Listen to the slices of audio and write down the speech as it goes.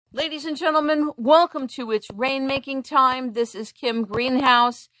Ladies and gentlemen, welcome to It's Rainmaking Time. This is Kim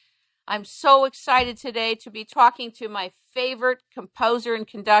Greenhouse. I'm so excited today to be talking to my favorite composer and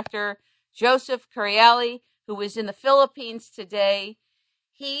conductor, Joseph Curiale, who is in the Philippines today.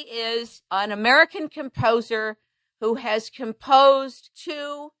 He is an American composer who has composed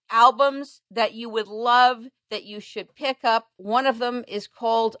 2 albums that you would love, that you should pick up. One of them is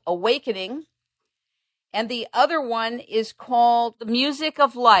called Awakening, and the other one is called The Music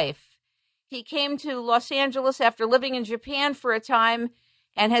of Life. He came to Los Angeles after living in Japan for a time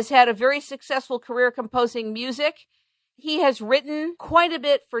and has had a very successful career composing music. He has written quite a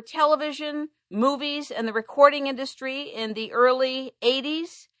bit for television, movies, and the recording industry in the early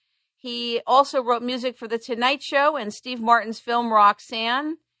 80s. He also wrote music for The Tonight Show and Steve Martin's film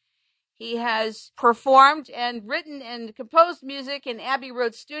Roxanne. He has performed and written and composed music in Abbey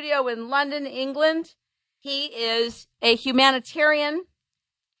Road Studio in London, England. He is a humanitarian,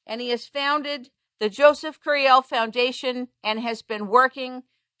 and he has founded the Joseph Curiale Foundation and has been working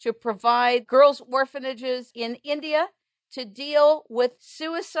to provide girls' orphanages in India to deal with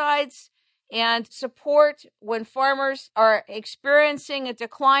suicides and support when farmers are experiencing a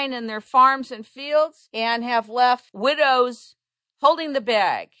decline in their farms and fields and have left widows holding the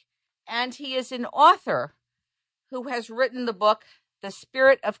bag. And he is an author who has written the book, The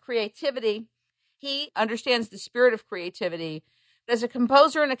Spirit of Creativity. He understands the spirit of creativity. As a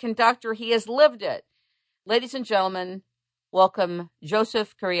composer and a conductor, he has lived it. Ladies and gentlemen, welcome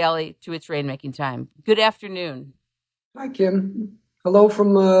Joseph Curiale to It's Rainmaking Time. Good afternoon. Hi, Kim. Hello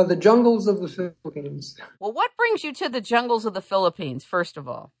from the jungles of the Philippines. Well, what brings you to the jungles of the Philippines, first of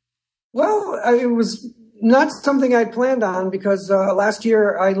all? Well, it was not something I'd planned on because last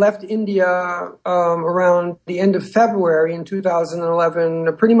year I left India around the end of February in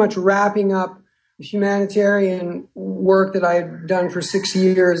 2011, pretty much wrapping up humanitarian work that I had done for 6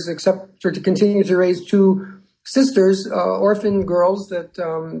 years, except for to continue to raise 2 sisters, orphan girls that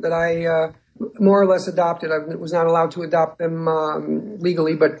I more or less adopted. I was not allowed to adopt them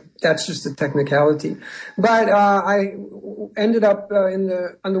legally, but that's just a technicality. But I ended up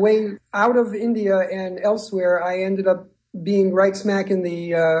on the way out of India and elsewhere. I ended up being right smack in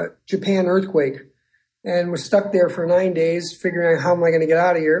the Japan earthquake, and was stuck there for 9 days, figuring out how am I going to get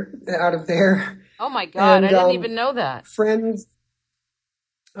out of there. Oh my God, and, I didn't even know that. Friends.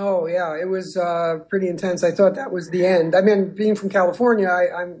 Oh yeah, it was pretty intense. I thought that was the end. I mean, being from California,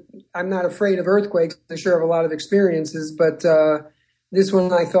 I'm not afraid of earthquakes. I sure have a lot of experiences, but this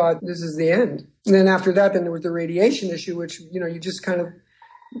one I thought this is the end. And then after that, then there was the radiation issue, which you just kind of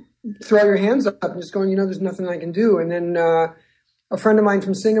throw your hands up and just going, there's nothing I can do. And then a friend of mine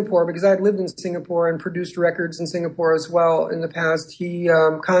from Singapore, because I had lived in Singapore and produced records in Singapore as well in the past, he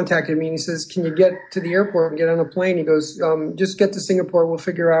contacted me and he says, can you get to the airport and get on a plane? He goes, just get to Singapore. We'll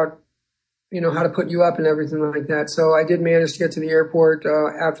figure out, how to put you up and everything like that. So I did manage to get to the airport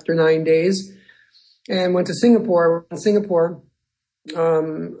after 9 days and went to Singapore. In Singapore,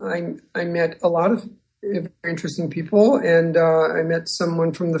 I met a lot of very interesting people, and I met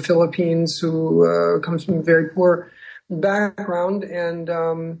someone from the Philippines who comes from a very poor background and,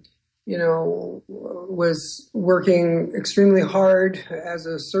 was working extremely hard as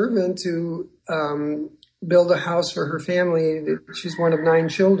a servant to build a house for her family. She's one of 9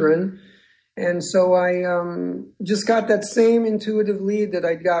 children. And so I just got that same intuitive lead that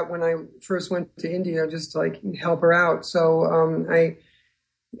I got when I first went to India, just to help her out. So I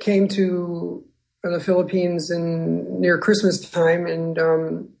came to the Philippines near Christmas time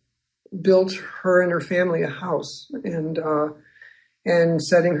and built her and her family a house and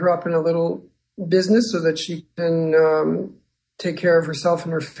setting her up in a little business so that she can take care of herself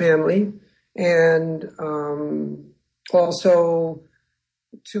and her family, and also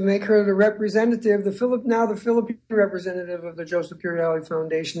to make her the representative, the Philippine representative of the Joseph Curiale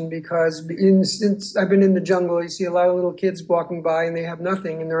Foundation, because since I've been in the jungle, you see a lot of little kids walking by and they have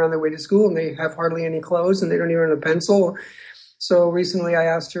nothing and they're on their way to school and they have hardly any clothes and they don't even have a pencil. So recently I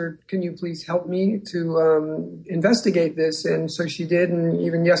asked her, can you please help me to investigate this? And so she did. And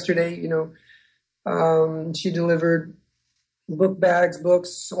even yesterday, she delivered book bags,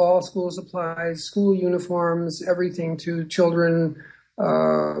 books, all school supplies, school uniforms, everything to children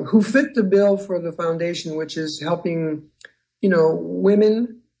who fit the bill for the foundation, which is helping,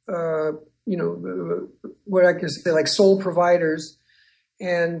 women, what I can say, like sole providers,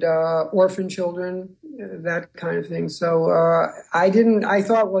 and orphan children, that kind of thing. So I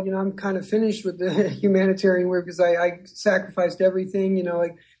thought, well, I'm kind of finished with the humanitarian work because I sacrificed everything,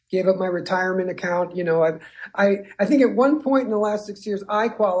 gave up my retirement account. I think at one point in the last 6 years, I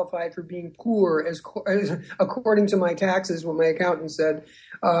qualified for being poor as according to my taxes, what my accountant said.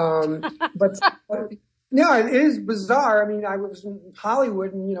 But no, it is bizarre. I mean, I was in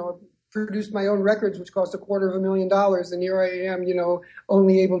Hollywood and, produced my own records, which cost $250,000. And here I am,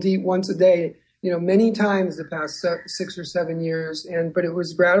 only able to eat once a day, many times the past 6 or 7 years. But it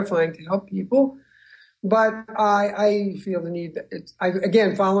was gratifying to help people. But I feel the need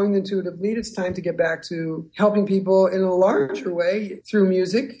again, following the intuitive lead, it's time to get back to helping people in a larger way through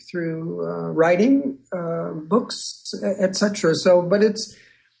music, through writing, books, etc. So, but it's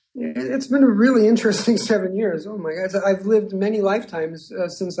been a really interesting 7 years. Oh my God. I've lived many lifetimes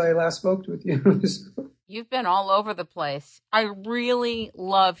since I last spoke with you. You've been all over the place. I really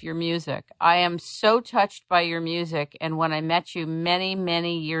love your music. I am so touched by your music. And when I met you many,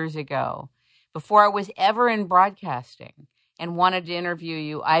 many years ago, before I was ever in broadcasting and wanted to interview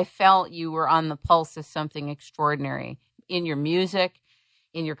you, I felt you were on the pulse of something extraordinary in your music,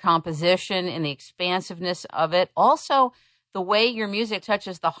 in your composition, in the expansiveness of it. Also, the way your music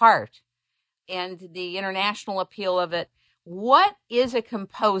touches the heart and the international appeal of it. What is a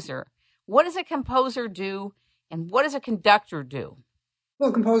composer? What does a composer do? And what does a conductor do? Well,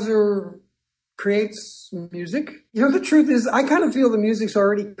 a composer creates music. The truth is, I kind of feel the music's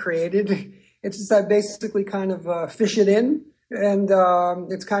already created. It's just I basically kind of fish it in, and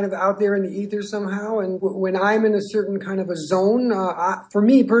it's kind of out there in the ether somehow. And when I'm in a certain kind of a zone, for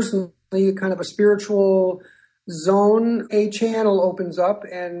me personally, kind of a spiritual zone, a channel opens up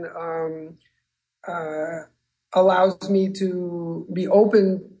and allows me to be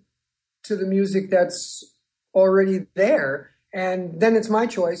open to the music that's already there. And then it's my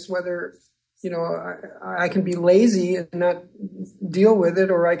choice whether I can be lazy and not deal with it,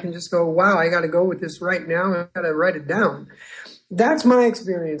 or I can just go, wow, I got to go with this right now. I got to write it down. That's my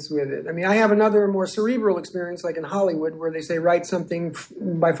experience with it. I mean, I have another more cerebral experience, like in Hollywood, where they say, write something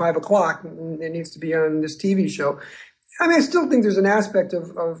by 5 o'clock. And it needs to be on this TV show. I mean, I still think there's an aspect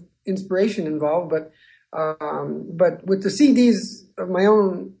of inspiration involved, but with the CDs of my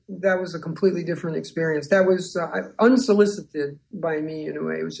own, that was a completely different experience. That was unsolicited by me in a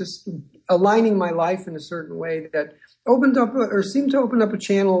way. It was just aligning my life in a certain way that opened up or seemed to open up a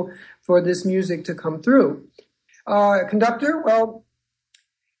channel for this music to come through. Conductor, well,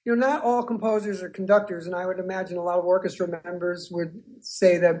 not all composers are conductors, and I would imagine a lot of orchestra members would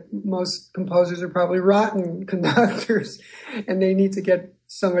say that most composers are probably rotten conductors and they need to get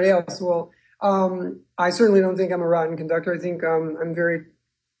somebody else. Well, I certainly don't think I'm a rotten conductor. I think I'm very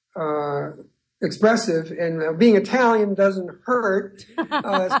expressive, and being Italian doesn't hurt.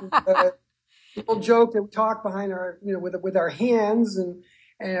 People joke that we talk behind our, with our hands and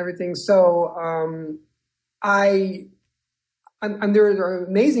everything. So there are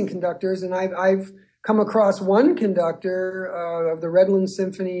amazing conductors, and I've come across one conductor of the Redland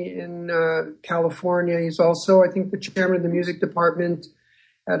Symphony in California. He's also, I think, the chairman of the music department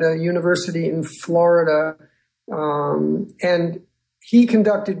at a university in Florida. And he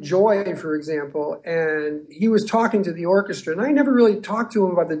conducted Joy, for example, and he was talking to the orchestra, and I never really talked to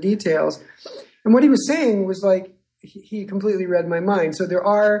him about the details. And what he was saying was like, he completely read my mind. So there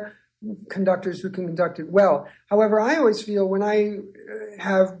are conductors who can conduct it well. However, I always feel when I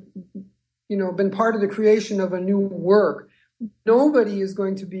have, been part of the creation of a new work, nobody is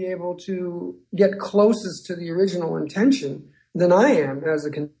going to be able to get closest to the original intention than I am as a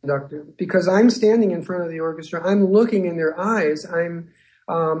conductor, because I'm standing in front of the orchestra. I'm looking in their eyes. I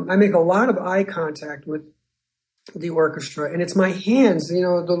make a lot of eye contact with the orchestra, and it's my hands,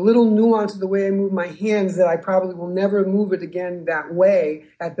 the little nuance of the way I move my hands that I probably will never move it again that way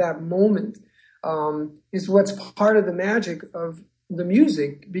at that moment, is what's part of the magic of the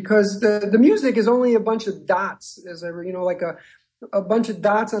music, because the music is only a bunch of dots, like a bunch of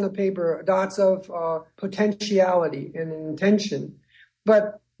dots on a paper, dots of potentiality and intention,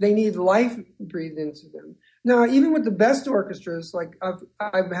 but they need life breathed into them. Now, even with the best orchestras, like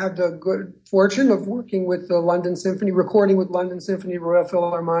I've had the good fortune of working with the London Symphony, recording with London Symphony, Royal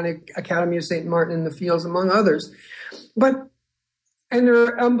Philharmonic, Academy of St. Martin in the Fields, among others. And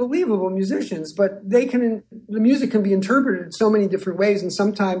they're unbelievable musicians, but the music can be interpreted in so many different ways. And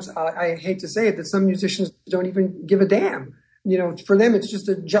sometimes, I hate to say it, that some musicians don't even give a damn. For them, it's just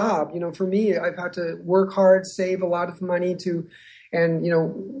a job. For me, I've had to work hard, save a lot of money and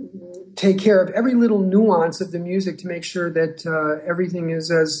take care of every little nuance of the music to make sure that everything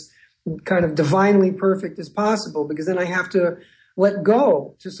is as kind of divinely perfect as possible, because then I have to let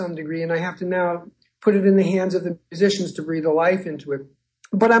go to some degree, and I have to now put it in the hands of the musicians to breathe a life into it.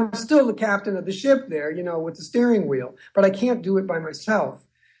 But I'm still the captain of the ship there, with the steering wheel, but I can't do it by myself.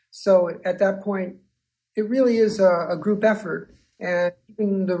 So at that point, it really is a group effort. And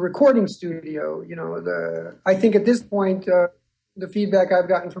even the recording studio, I think at this point, the feedback I've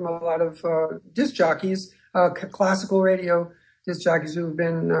gotten from a lot of disc jockeys, classical radio disc jockeys who've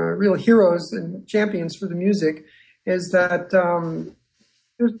been real heroes and champions for the music, is that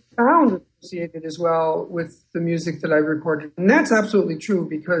there's sound associated as well with the music that I've recorded. And that's absolutely true,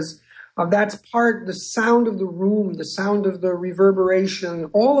 because that's the sound of the room, the sound of the reverberation,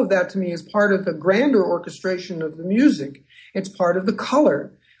 all of that to me is part of the grander orchestration of the music. It's part of the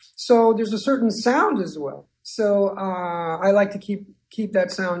color. So there's a certain sound as well. So I like to keep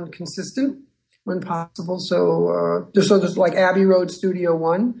that sound consistent when possible. So there's like Abbey Road Studio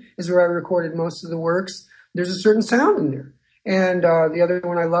 1 is where I recorded most of the works. There's a certain sound in there. And the other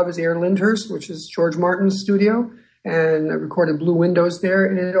one I love is Air Lyndhurst, which is George Martin's studio. And I recorded Blue Windows there.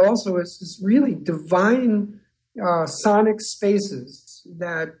 And it also is this really divine sonic spaces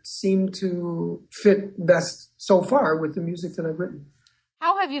that seem to fit best so far with the music that I've written.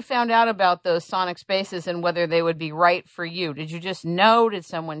 How have you found out about those sonic spaces and whether they would be right for you? Did you just know? Did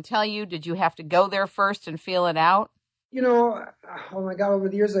someone tell you? Did you have to go there first and feel it out? Oh my God, over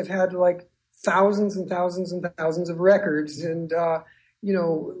the years I've had like thousands and thousands and thousands of records, and I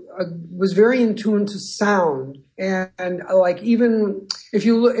was very in tune to sound, and like even if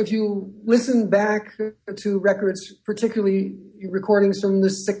you listen back to records, particularly recordings from the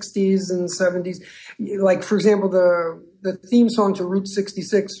 60s and 70s, like for example the theme song to Route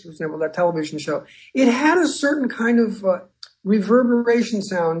 66, for example, that television show, it had a certain kind of reverberation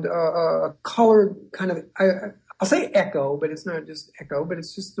sound, a colored kind of, I'll say echo, but it's not just echo, but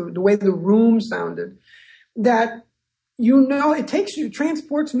it's just the way the room sounded, that it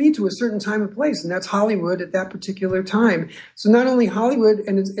transports me to a certain time and place, and that's Hollywood at that particular time. So not only Hollywood,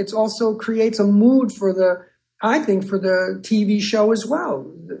 and it's also creates a mood for the TV show as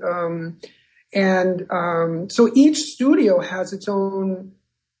well. So each studio has its own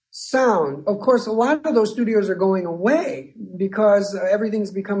sound. Of course, a lot of those studios are going away because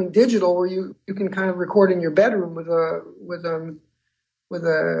everything's becoming digital, where you can kind of record in your bedroom with a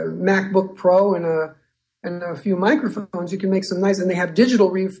MacBook Pro and a few microphones. You can make some nice, and they have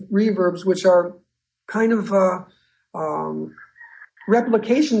digital reverbs, which are kind of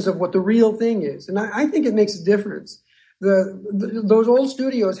replications of what the real thing is. And I think it makes a difference. Those old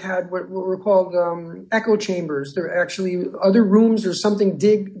studios had what were called echo chambers. They're actually other rooms or something,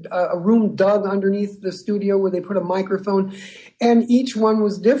 a room dug underneath the studio where they put a microphone, and each one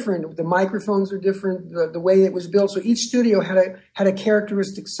was different. The microphones are different, the way it was built. So each studio had a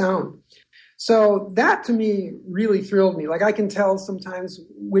characteristic sound. So that to me really thrilled me. Like I can tell sometimes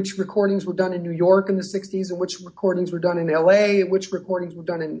which recordings were done in New York in the 60s and which recordings were done in LA, and which recordings were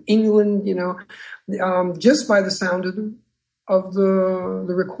done in England, just by the sound of the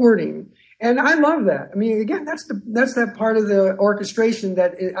recording. And I love that. I mean, again, that's that part of the orchestration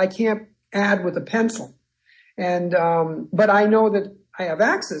that I can't add with a pencil. And, but I know that I have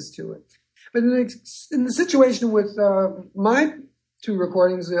access to it. But in the situation with my two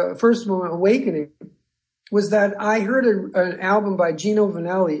recordings, the first one, Awakening, was that I heard an album by Gino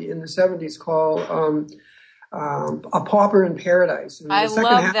Vanelli in the 70s called A Pauper in Paradise. I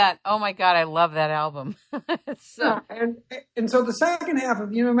love that. Oh my God, I love that album. And so the second half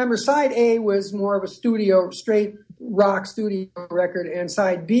of, remember, side A was more of a straight rock studio record, and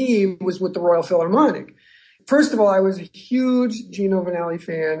side B was with the Royal Philharmonic. First of all, I was a huge Gino Vanelli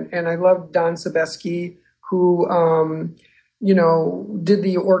fan, and I loved Don Sebesky, who did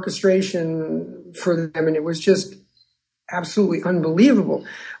the orchestration for them, and it was just absolutely unbelievable.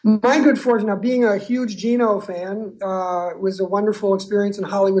 My good fortune, now being a huge Gino fan, was a wonderful experience in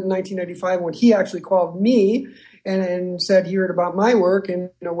Hollywood in 1985 when he actually called me and said he heard about my work and,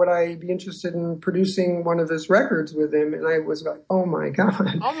 would I be interested in producing one of his records with him? And I was like, oh my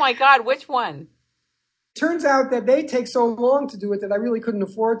God. Oh my God, which one? Turns out that they take so long to do it that I really couldn't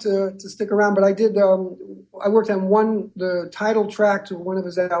afford to stick around. But I did. I worked on the title track to one of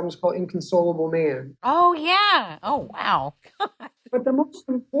his albums called "Inconsolable Man." Oh yeah. Oh wow. But the most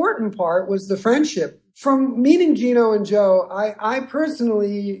important part was the friendship. From meeting Gino and Joe, I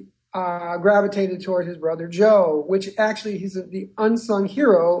personally gravitated toward his brother Joe, which actually he's the unsung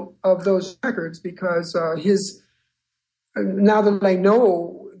hero of those records because now that I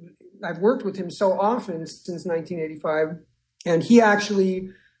know. I've worked with him so often since 1985, and he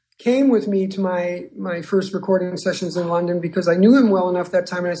actually came with me to my first recording sessions in London because I knew him well enough that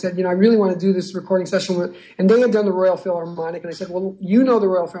time. And I said, I really want to do this recording session with, and they had done the Royal Philharmonic. And I said, well, you know the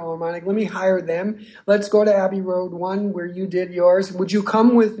Royal Philharmonic. Let me hire them. Let's go to Abbey Road 1 where you did yours. Would you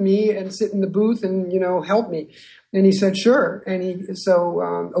come with me and sit in the booth and, help me? And he said, sure. And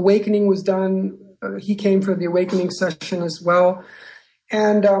so Awakening was done. He came for the Awakening session as well.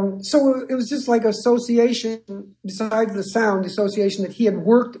 And so it was just like association, besides the sound, association that he had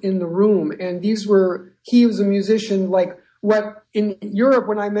worked in the room. And he was a musician like what in Europe,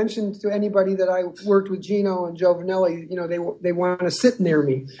 when I mentioned to anybody that I worked with Gino and Joe Vanelli, they want to sit near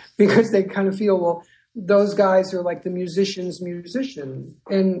me because they kind of feel, well, those guys are like the musician's musician.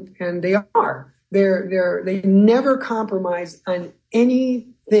 And they are. They never compromise on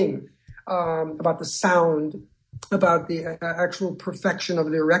anything about the sound, about the actual perfection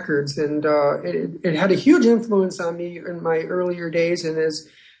of their records. And it had a huge influence on me in my earlier days and is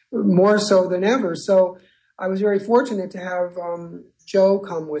more so than ever. So I was very fortunate to have Joe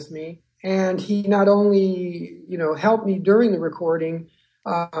come with me. And he not only, helped me during the recording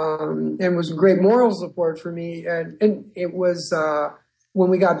and was great moral support for me. And it was when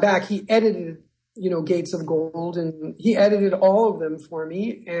we got back, he edited Gates of Gold, and he edited all of them for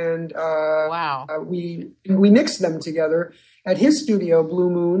me. And wow. We mixed them together at his studio, Blue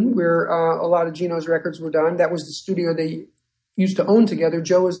Moon, where a lot of Gino's records were done. That was the studio they used to own together.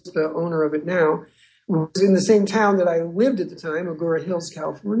 Joe is the owner of it now. It was in the same town that I lived at the time, Agoura Hills,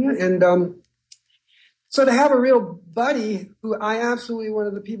 California. And so to have a real buddy who one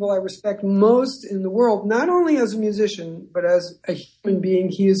of the people I respect most in the world, not only as a musician, but as a human being,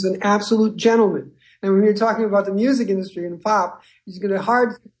 he is an absolute gentleman. And when you're talking about the music industry and pop, he's going to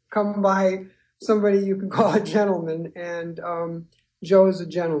hard come by somebody you can call a gentleman. And Joe is a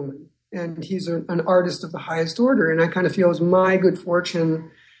gentleman, and he's an artist of the highest order. And I kind of feel it's my good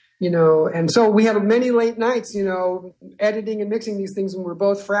fortune, and so we had many late nights, editing and mixing these things, and we're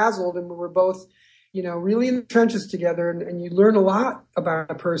both frazzled, and we were both really in the trenches together, and you learn a lot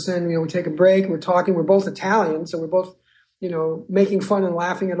about a person. We take a break, we're talking, we're both Italian, so we're both, making fun and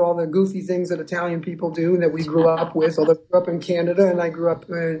laughing at all the goofy things that Italian people do that we grew up with, although I grew up in Canada and I grew up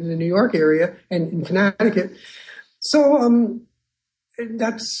in the New York area and in Connecticut. So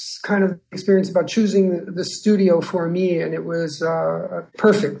that's kind of the experience about choosing the studio for me, and it was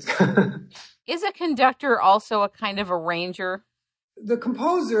perfect. Is a conductor also a kind of arranger? The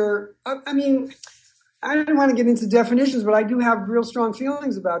composer, I mean, I don't want to get into definitions, but I do have real strong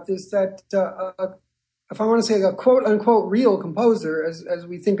feelings about this, that if I want to say a quote unquote real composer, as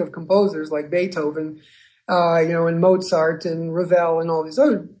we think of composers like Beethoven, and Mozart and Ravel and all these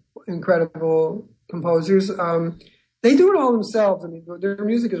other incredible composers, they do it all themselves. I mean, their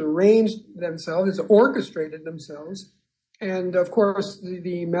music is arranged themselves, it's orchestrated themselves. And of course,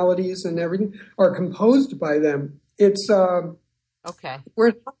 the melodies and everything are composed by them. It's, okay. Where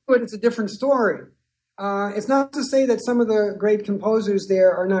in Hollywood, it's a different story. It's not to say that some of the great composers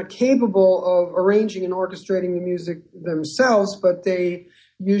there are not capable of arranging and orchestrating the music themselves, but they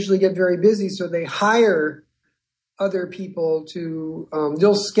usually get very busy, so they hire other people to,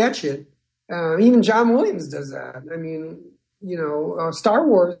 they'll sketch it. Even John Williams does that. I mean, Star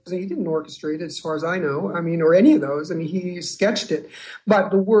Wars, he didn't orchestrate it as far as I know. I mean, or any of those. I mean, he sketched it.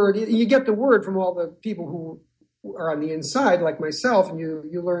 But you get the word from all the people who are on the inside, like myself, and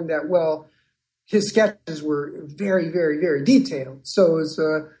you learn that, well, his sketches were very, very, very detailed. So it's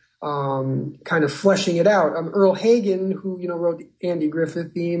kind of fleshing it out. Earl Hagen, who wrote the Andy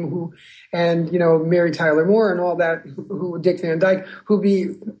Griffith theme, and Mary Tyler Moore and all that, who Dick Van Dyke,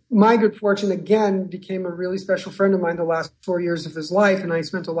 my good fortune again became a really special friend of mine the last 4 years of his life, and I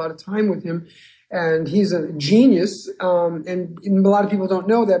spent a lot of time with him. And he's a genius, and a lot of people don't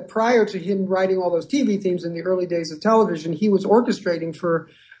know that prior to him writing all those TV themes in the early days of television, he was orchestrating for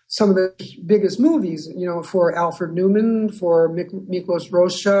some of the biggest movies, for Alfred Newman, for Miklos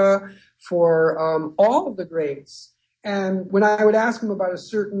Rocha, for all of the greats. And when I would ask him about a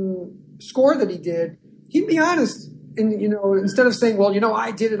certain score that he did, he'd be honest. And, instead of saying, well,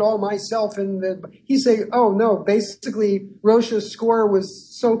 I did it all myself, he'd say, oh, no, basically Rocha's score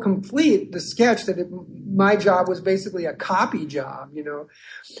was so complete, the sketch, that my job was basically a copy job,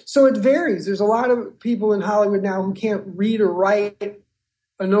 So it varies. There's a lot of people in Hollywood now who can't read or write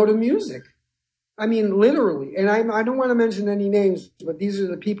a note of music. I mean, literally. And I don't want to mention any names, but these are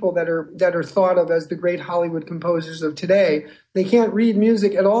the people that are thought of as the great Hollywood composers of today. They can't read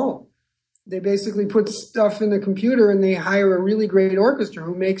music at all. They basically put stuff in the computer and they hire a really great orchestra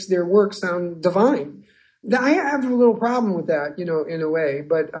who makes their work sound divine. I have a little problem with that, in a way.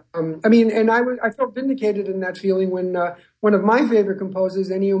 But I mean, and I felt vindicated in that feeling when one of my favorite composers,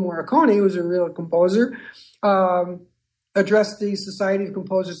 Ennio Morricone, who was a real composer, addressed the Society of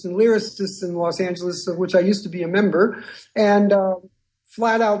Composers and Lyricists in Los Angeles, of which I used to be a member, and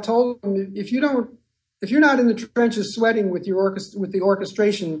flat out told them, if you're not in the trenches sweating with with the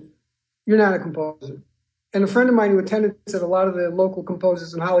orchestration, you're not a composer. And a friend of mine who attended said a lot of the local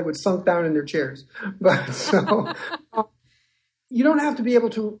composers in Hollywood sunk down in their chairs. But so you don't have to be able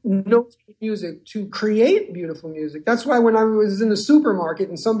to note music to create beautiful music. That's why when I was in the supermarket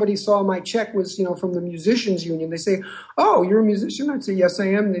and somebody saw my check was, from the Musicians Union, they say, "Oh, you're a musician?" I'd say, "Yes, I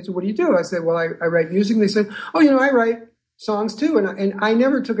am." They said, "What do you do?" I said, "Well, I write music." And they said, "Oh, I write songs too." And I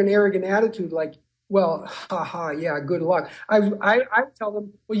never took an arrogant attitude like, "Well, yeah, good luck." I tell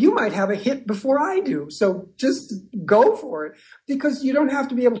them, "Well, you might have a hit before I do, so just go for it," because you don't have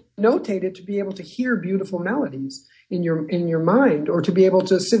to be able to notate it to be able to hear beautiful melodies in your mind, or to be able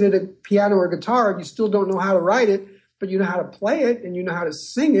to sit at a piano or guitar and you still don't know how to write it, but you know how to play it and you know how to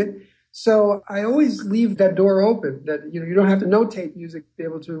sing it. So I always leave that door open, that you don't have to notate music to be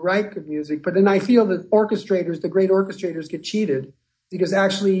able to write good music. But then I feel that the great orchestrators, get cheated because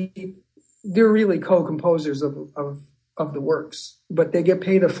actually they're really co-composers of the works, but they get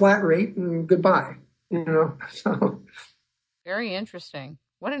paid a flat rate and goodbye, So Very interesting.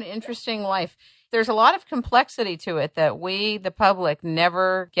 What an interesting life. There's a lot of complexity to it that we, the public,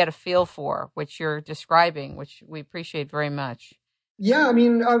 never get a feel for, which you're describing, which we appreciate very much. Yeah, I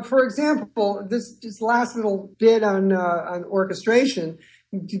mean, for example, this just last little bit on orchestration,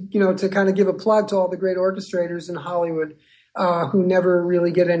 to kind of give a plug to all the great orchestrators in Hollywood who never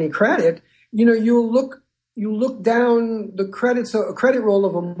really get any credit. You look down the credits, a credit roll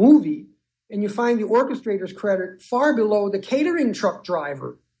of a movie, and you find the orchestrator's credit far below the catering truck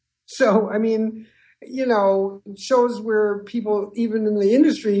driver. So, I mean, shows where people, even in the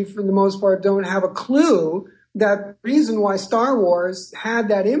industry, for the most part, don't have a clue that the reason why Star Wars had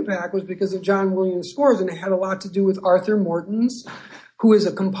that impact was because of John Williams' scores, and it had a lot to do with Arthur Morton's, who is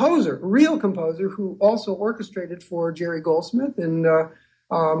a composer, a real composer, who also orchestrated for Jerry Goldsmith. And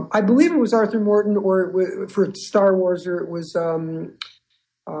I believe it was Arthur Morton, or for Star Wars, or it was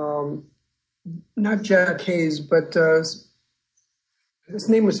not Jack Hayes, but his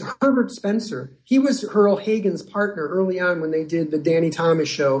name was Herbert Spencer. He was Earl Hagen's partner early on when they did the Danny Thomas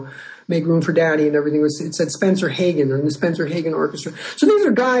show, Make Room for Daddy, and everything. It said Spencer Hagen, or the Spencer Hagen Orchestra. So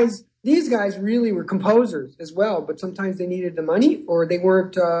these guys really were composers as well, but sometimes they needed the money, or they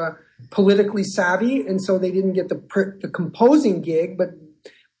weren't politically savvy, and so they didn't get the composing gig.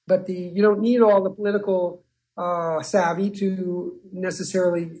 But you don't need all the political savvy to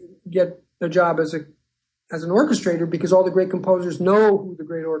necessarily get a job as an orchestrator, because all the great composers know who the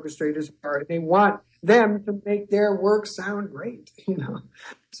great orchestrators are, and they want them to make their work sound great,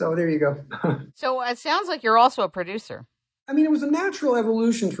 So there you go. So it sounds like you're also a producer. I mean, it was a natural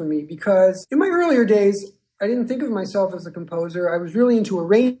evolution for me, because in my earlier days, I didn't think of myself as a composer. I was really into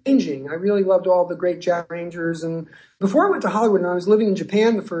arranging. I really loved all the great jazz arrangers. And before I went to Hollywood, and I was living in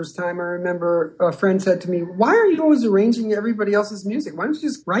Japan the first time, I remember a friend said to me, "Why are you always arranging everybody else's music? Why don't you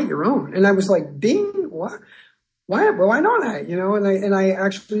just write your own?" And I was like, "Bing, what? Why don't I?" And I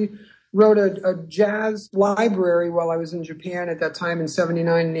actually wrote a jazz library while I was in Japan at that time in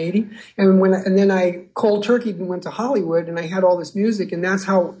 79 and 80. And then I cold turkeyed and went to Hollywood, and I had all this music, and that's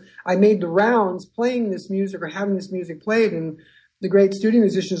how I made the rounds playing this music or having this music played. And the great studio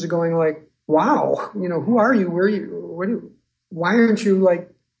musicians are going like, "Wow, who are you? Where are you? Why aren't you like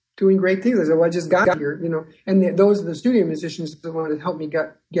doing great things?" I said, "Well, I just got here, And those are the studio musicians that wanted to help me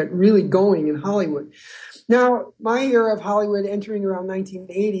get really going in Hollywood. Now, my era of Hollywood, entering around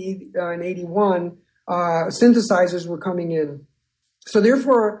 1980 and 81, synthesizers were coming in. So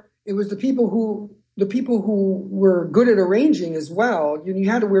therefore, it was the people who were good at arranging as well. You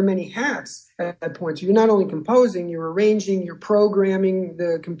had to wear many hats at that point. So you're not only composing, you're arranging, you're programming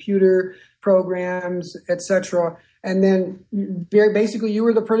the computer programs, etc. And then very basically you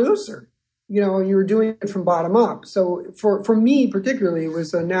were the producer. You were doing it from bottom up. So for me particularly, it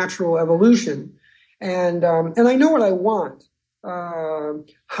was a natural evolution. And I know what I want.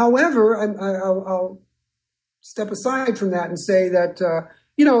 However, I'll step aside from that and say that,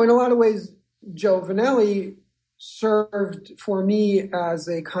 in a lot of ways, Joe Vanelli served for me as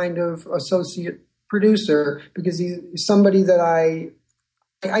a kind of associate producer, because he's somebody that I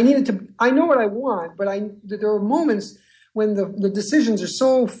needed to. I know what I want, but there are moments when the decisions are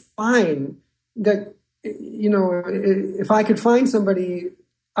so fine that, if I could find somebody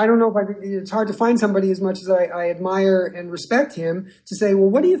I don't know if it's hard to find somebody as much as I admire and respect him to say, well,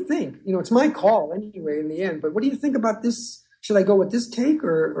 what do you think? It's my call anyway in the end, but what do you think about this? Should I go with this take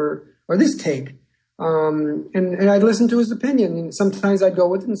or this take? And I'd listen to his opinion, and sometimes I'd go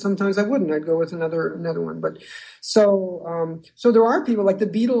with it and sometimes I wouldn't. I'd go with another one. But so there are people like the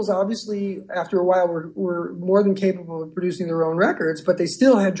Beatles, obviously after a while were more than capable of producing their own records, but they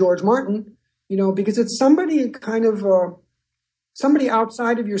still had George Martin, because it's somebody kind of, somebody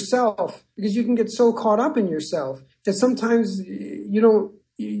outside of yourself, because you can get so caught up in yourself that sometimes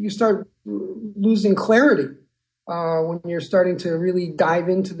you start losing clarity when you're starting to really dive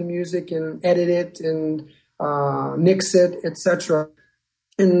into the music and edit it and mix it, etc.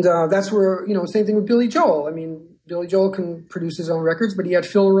 And that's where, same thing with Billy Joel. I mean, Billy Joel can produce his own records, but he had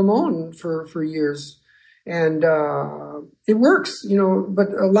Phil Ramone for years. And it works, but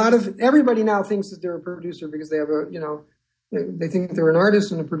everybody now thinks that they're a producer because they have they think they're an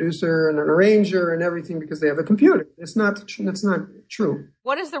artist and a producer and an arranger and everything because they have a computer. That's not true.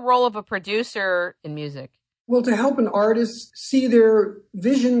 What is the role of a producer in music? Well, to help an artist see their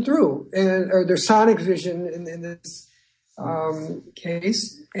vision through, or their sonic vision in this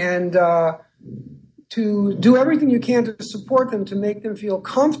case, and to do everything you can to support them, to make them feel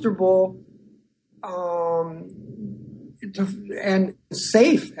comfortable and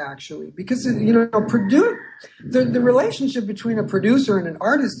safe, actually, because the relationship between a producer and an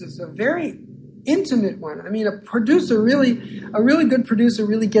artist is a very intimate one. I mean, a really good producer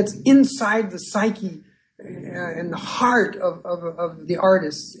really gets inside the psyche and the heart of the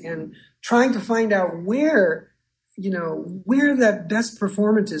artist, and trying to find out where that best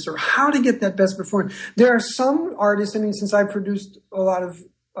performance is, or how to get that best performance. There are some artists, I mean, since I've produced a lot of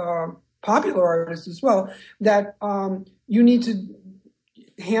popular artists as well, that you need to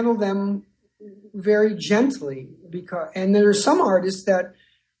handle them very gently, and there are some artists that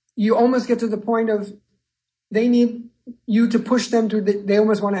you almost get to the point of they need you to push them to, they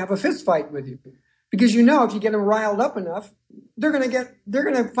almost want to have a fist fight with you. Because if you get them riled up enough, they're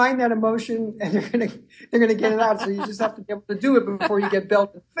gonna find that emotion and they're gonna get it out. So you just have to be able to do it before you get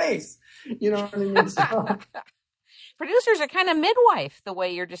belted in the face. You know what I mean? So, producers are kind of midwife, the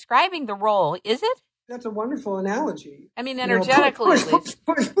way you're describing the role, is it? That's a wonderful analogy. I mean, energetically.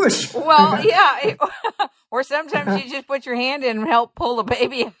 Push. Well, yeah. Or sometimes you just put your hand in and help pull the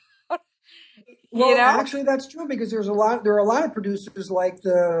baby out. Well, actually, that's true, because there are a lot of producers like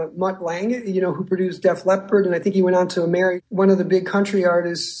the Mutt Lange, who produced Def Leppard, and I think he went on to marry one of the big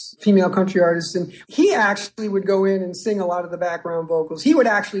female country artists, and he actually would go in and sing a lot of the background vocals. He would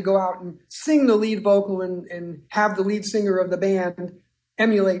actually go out and sing the lead vocal and have the lead singer of the band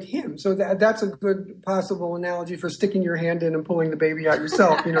emulate him. So that's a good possible analogy for sticking your hand in and pulling the baby out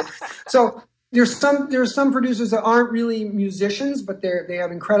yourself, So there's some producers that aren't really musicians, but they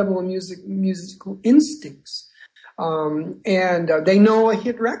have incredible musical instincts, and they know a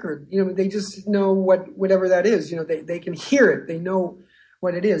hit record. They just know whatever that is. They can hear it. They know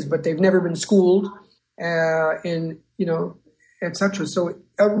what it is, but they've never been schooled, etc. So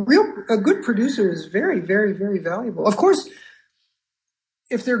a good producer is very, very, very valuable. Of course,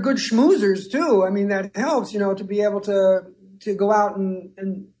 if they're good schmoozers too, I mean, that helps. To be able to go out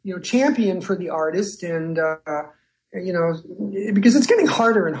and champion for the artist, and because it's getting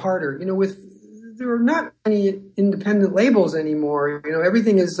harder and harder. There are not any independent labels anymore.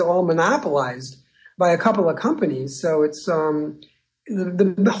 Everything is all monopolized by a couple of companies. So it's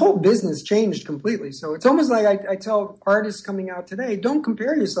the whole business changed completely. So it's almost like I tell artists coming out today, don't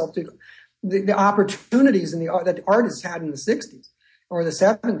compare yourself to the opportunities that artists had in the 60s. Or the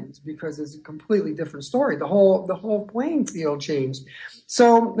 70s, because it's a completely different story. The whole playing field changed.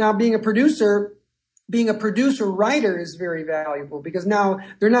 So now being a producer writer is very valuable, because now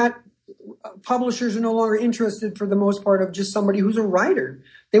publishers are no longer interested for the most part of just somebody who's a writer.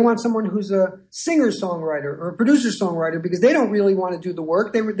 They want someone who's a singer-songwriter or a producer-songwriter, because they don't really want to do the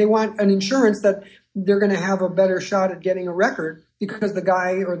work. They want an insurance that they're going to have a better shot at getting a record because the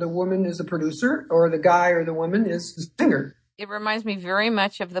guy or the woman is a producer, or the guy or the woman is a singer. It reminds me very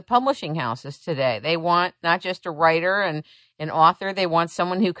much of the publishing houses today. They want not just a writer and an author. They want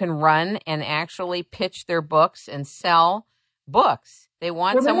someone who can run and actually pitch their books and sell books. They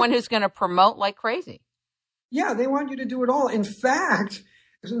want someone who's going to promote like crazy. Yeah, they want you to do it all. In fact,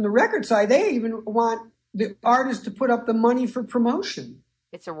 on the record side, they even want the artist to put up the money for promotion.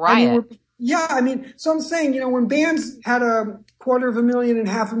 It's a riot. So I'm saying, when bands had $250,000 and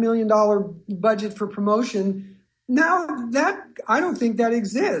 $500,000 budget for promotion, now I don't think that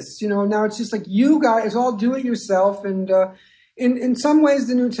exists. Now it's just like you guys all do it yourself, and in some ways,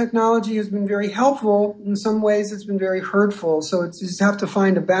 the new technology has been very helpful. In some ways, it's been very hurtful. So it's, you just have to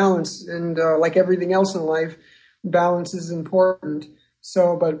find a balance. And like everything else in life, balance is important.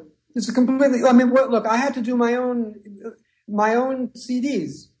 So, but it's a completely, I mean, look, I had to do my own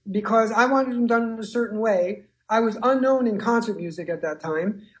CDs because I wanted them done in a certain way. I was unknown in concert music at that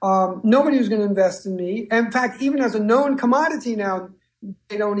time. Nobody was going to invest in me. In fact, even as a known commodity now,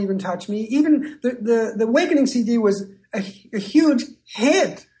 they don't even touch me. Even the Awakening CD was a huge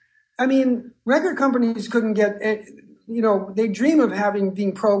hit. I mean, record companies couldn't get, they dream of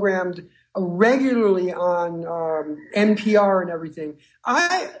being programmed regularly on NPR and everything.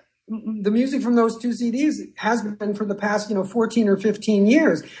 The music from those two CDs has been for the past, 14 or 15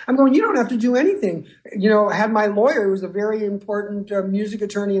 years. I'm going, you don't have to do anything. I had my lawyer, who was a very important music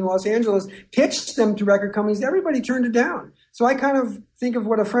attorney in Los Angeles, pitched them to record companies. Everybody turned it down. So I kind of think of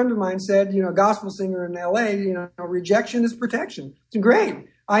what a friend of mine said, a gospel singer in LA, rejection is protection. It's great.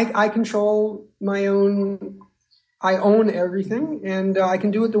 I control my own, I own everything, and I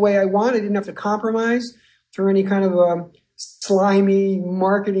can do it the way I want. I didn't have to compromise through any kind of slimy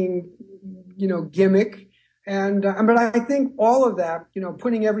marketing, gimmick. And, but I think all of that,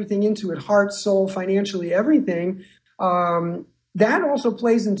 putting everything into it, heart, soul, financially, everything, that also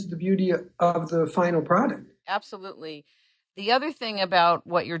plays into the beauty of the final product. Absolutely. The other thing about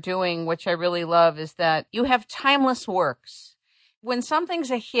what you're doing, which I really love, is that you have timeless works. When something's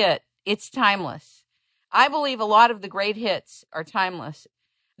a hit, it's timeless. I believe a lot of the great hits are timeless.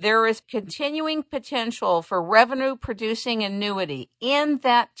 There is continuing potential for revenue producing annuity in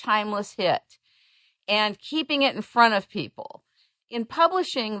that timeless hit and keeping it in front of people. In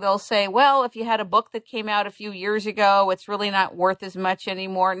publishing, they'll say, well, if you had a book that came out a few years ago, it's really not worth as much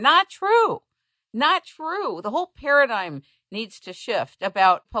anymore. Not true. Not true. The whole paradigm needs to shift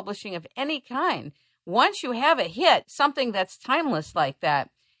about publishing of any kind. Once you have a hit, something that's timeless like that,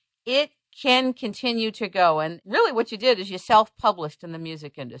 it can continue to go. And really what you did is you self-published in the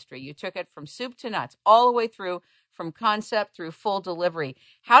music industry. You took it from soup to nuts, all the way through, from concept through full delivery.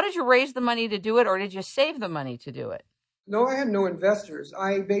 How did you raise the money to do it, or did you save the money to do it? No, I had no investors.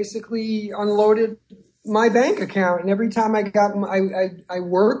 I basically unloaded my bank account, and every time I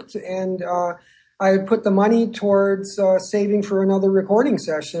worked, and I would put the money towards saving for another recording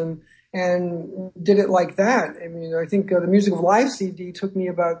session, and did it like that. I mean, I think the Music of Life CD took me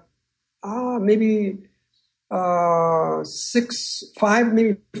about maybe 5 or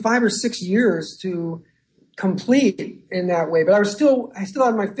 6 years to complete in that way. But I still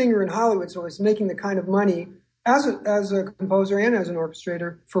had my finger in Hollywood, so I was making the kind of money as a composer and as an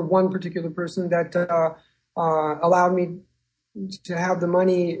orchestrator for one particular person that allowed me to have the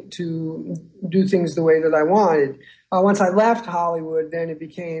money to do things the way that I wanted. Once I left Hollywood, then it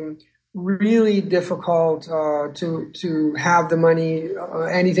became really difficult to have the money,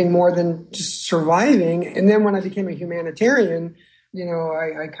 anything more than just surviving. And then when I became a humanitarian,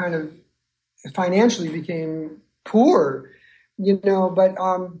 I kind of financially became poor, but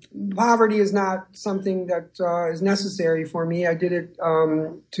poverty is not something that is necessary for me. I did it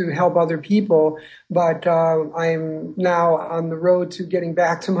to help other people, but I'm now on the road to getting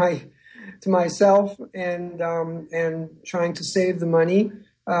back to myself and trying to save the money.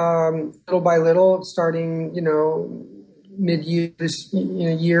 Little by little, starting, mid-year this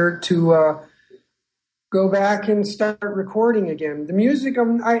year to go back and start recording again. The music,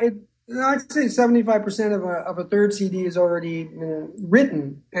 I'd say 75% of a third CD is already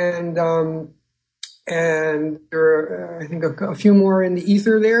written, and there are, I think, a few more in the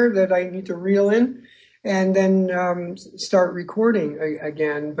ether there that I need to reel in, and then start recording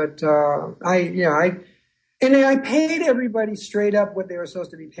again. But And I paid everybody straight up what they were supposed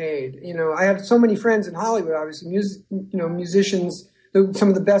to be paid. I had so many friends in Hollywood, obviously, musicians, some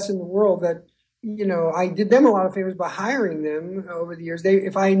of the best in the world, that, I did them a lot of favors by hiring them over the years.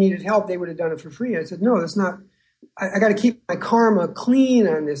 If I needed help, they would have done it for free. I said, no, that's not, I got to keep my karma clean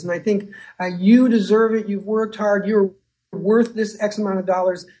on this. And I think you deserve it. You've worked hard. You're worth this X amount of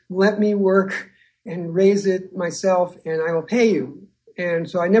dollars. Let me work and raise it myself, and I will pay you. And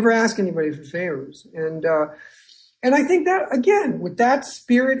so I never ask anybody for favors. And I think that, again, with that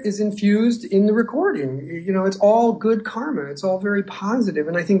spirit is infused in the recording. It's all good karma. It's all very positive.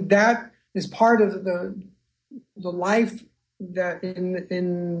 And I think that is part of the life that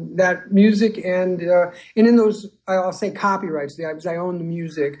in that music and in those, I'll say, copyrights, because I own the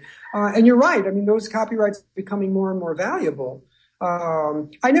music. And you're right. I mean, those copyrights are becoming more and more valuable.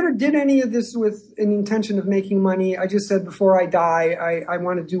 I never did any of this with an intention of making money. I just said before I die, I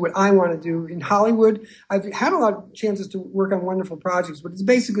want to do what I want to do. In Hollywood, I've had a lot of chances to work on wonderful projects, but it's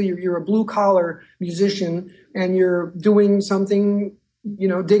basically you're a blue collar musician and you're doing something,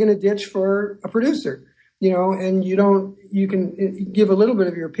 digging a ditch for a producer, and you can give a little bit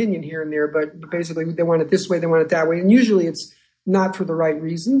of your opinion here and there, but basically they want it this way, they want it that way. And usually it's not for the right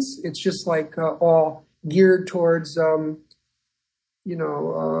reasons. It's just like all geared towards,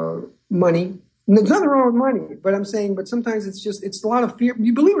 money. And there's nothing wrong with money, but sometimes it's a lot of fear.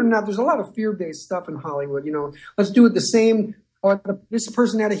 You believe it or not, there's a lot of fear-based stuff in Hollywood. Let's do it the same. Or this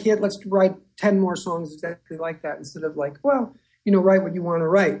person had a hit. Let's write 10 more songs exactly like that instead of like, write what you want to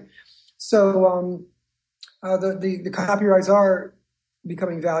write. So the copyrights are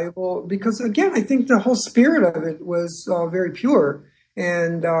becoming valuable because, again, I think the whole spirit of it was very pure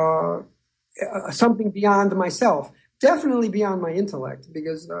and something beyond myself. Definitely beyond my intellect,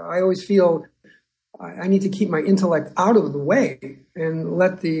 because I always feel I need to keep my intellect out of the way and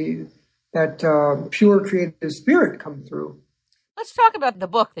let that pure creative spirit come through. Let's talk about the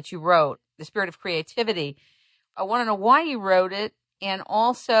book that you wrote, The Spirit of Creativity. I want to know why you wrote it, and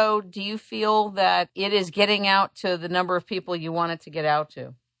also, do you feel that it is getting out to the number of people you want it to get out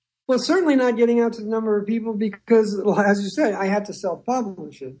to? Well, certainly not getting out to the number of people because, as you said, I had to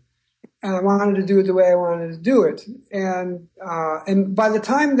self-publish it. And I wanted to do it the way I wanted to do it. And by the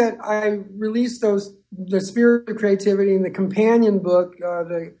time that I released The Spirit of Creativity and the companion book,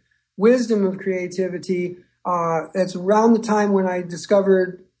 The Wisdom of Creativity, that's around the time when I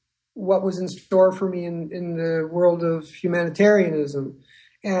discovered what was in store for me in the world of humanitarianism.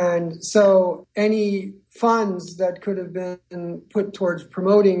 And so any funds that could have been put towards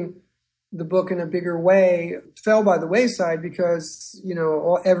promoting the book in a bigger way fell by the wayside because,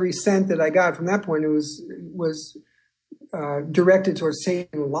 every cent that I got from that point was directed towards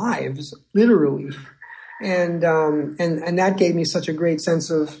saving lives, literally. And that gave me such a great sense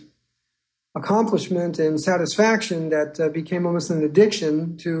of accomplishment and satisfaction that became almost an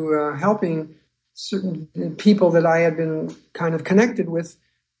addiction to helping certain people that I had been kind of connected with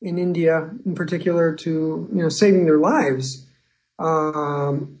in India in particular to, saving their lives.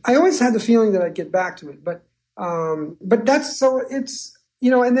 I always had the feeling that I'd get back to it, but that's so it's,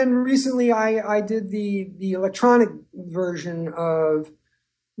 and then recently I did the electronic version of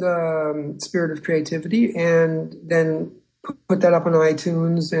the Spirit of Creativity and then put that up on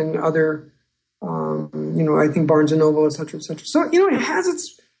iTunes and other, I think Barnes and Noble, et cetera, et cetera. So, it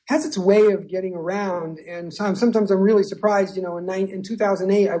has its way of getting around. And sometimes I'm really surprised, in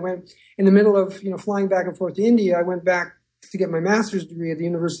 2008, I went in the middle of, flying back and forth to India. I went back to get my master's degree at the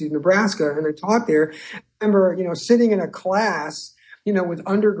University of Nebraska, and I taught there. I remember, sitting in a class, with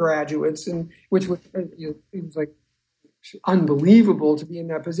undergraduates, and which was, it was like unbelievable to be in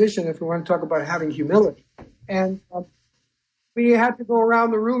that position if we want to talk about having humility. And we had to go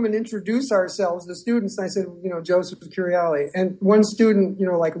around the room and introduce ourselves, the students. And I said, Joseph Curiale. And one student,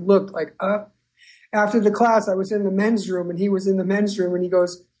 looked like up. After the class, I was in the men's room, and he was in the men's room, and he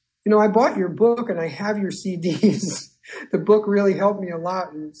goes, I bought your book and I have your CDs. The book really helped me a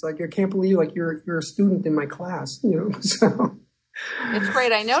lot. And it's like, I can't believe you're a student in my class, so. It's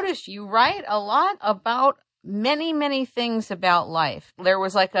great. I noticed you write a lot about many, many things about life. There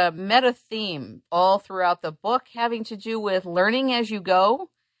was like a meta theme all throughout the book having to do with learning as you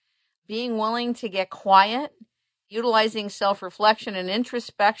go, being willing to get quiet, utilizing self-reflection and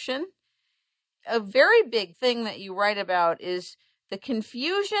introspection. A very big thing that you write about is the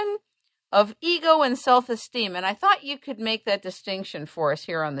confusion of ego and self-esteem. And I thought you could make that distinction for us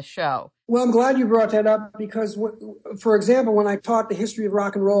here on the show. Well, I'm glad you brought that up because, for example, when I taught the history of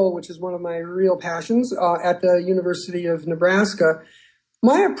rock and roll, which is one of my real passions, at the University of Nebraska,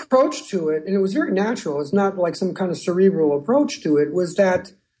 my approach to it, and it was very natural, it's not like some kind of cerebral approach to it, was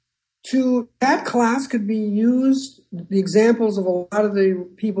that that class could be used, the examples of a lot of the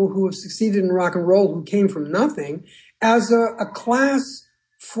people who have succeeded in rock and roll who came from nothing, as a class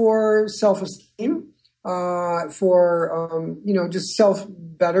for self-esteem, for just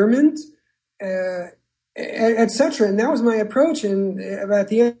self-betterment, et cetera. And that was my approach. And at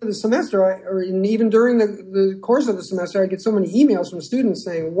the end of the semester, or even during the course of the semester, I get so many emails from students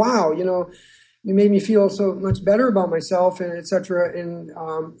saying, wow, you made me feel so much better about myself, and et cetera. And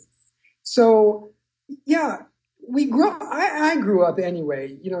so, yeah, I grew up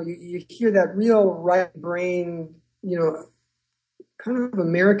anyway. You hear that real right brain, kind of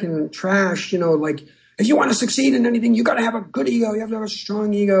American trash, like, if you want to succeed in anything, you got to have a good ego. You have to have a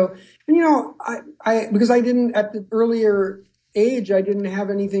strong ego. And, because I didn't, at the earlier age, I didn't have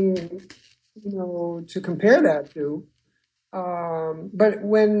anything, to compare that to. But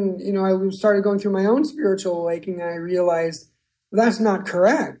when, I started going through my own spiritual awakening, I realized that's not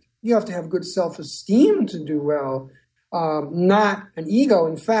correct. You have to have good self-esteem to do well, not an ego.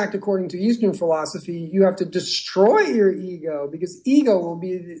 In fact, according to Eastern philosophy, you have to destroy your ego, because ego will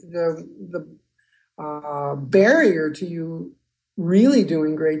be the barrier to you really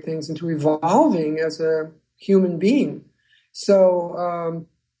doing great things and to evolving as a human being. So,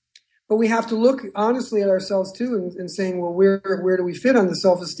 but we have to look honestly at ourselves too, and saying, well, where do we fit on the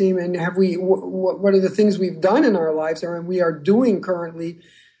self-esteem, and have we what are the things we've done in our lives or we are doing currently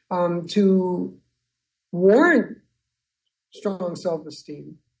to warrant strong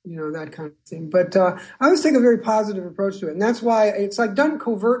self-esteem, that kind of thing. But I always take a very positive approach to it, and that's why it's like done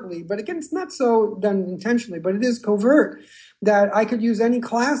covertly. But again, it's not so done intentionally, but it is covert. That I could use any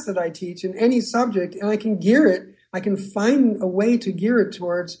class that I teach in any subject, and I can gear it. I can find a way to gear it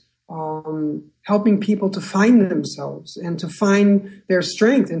towards helping people to find themselves and to find their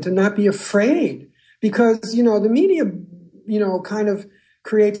strength and to not be afraid. Because, the media, kind of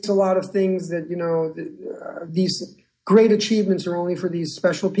creates a lot of things that, these great achievements are only for these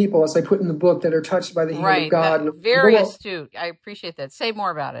special people, as I put in the book, that are touched by the hand of God. Very astute. I appreciate that. Say more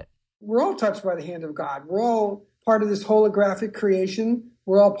about it. We're all touched by the hand of God. We're all part of this holographic creation.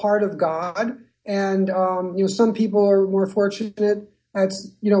 We're all part of God. And, some people are more fortunate.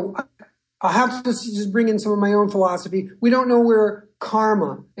 That's, I'll have to just bring in some of my own philosophy. We don't know where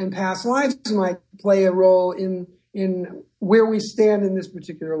karma and past lives might play a role in where we stand in this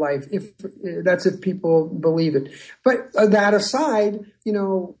particular life, if people believe it. But that aside,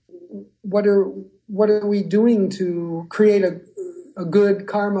 what are we doing to create a good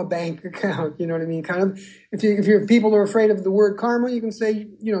karma bank account? You know what I mean? Kind of, if people are afraid of the word karma, you can say,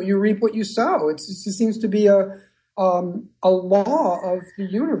 you reap what you sow. It seems to be a law of the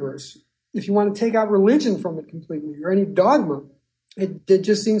universe. If you want to take out religion from it completely, or any dogma, it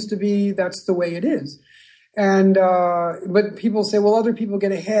just seems to be that's the way it is. And but people say, well, other people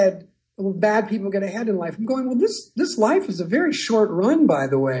get ahead, bad people get ahead in life. I'm going, well, this life is a very short run, by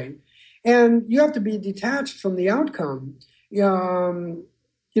the way, and you have to be detached from the outcome. I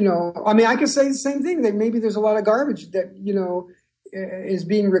could say the same thing, that maybe there's a lot of garbage that is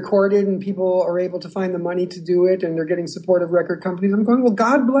being recorded, and people are able to find the money to do it, and they're getting support of record companies. I'm going, well,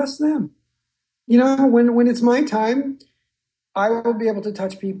 God bless them. When it's my time, I will be able to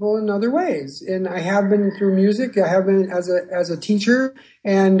touch people in other ways. And I have been through music. I have been as a teacher,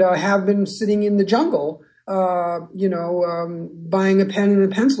 and have been sitting in the jungle, buying a pen and a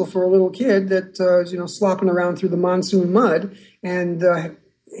pencil for a little kid that, slopping around through the monsoon mud, and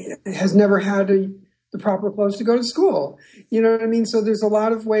has never had the proper clothes to go to school. You know what I mean? So there's a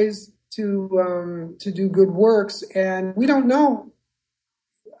lot of ways to do good works, and we don't know.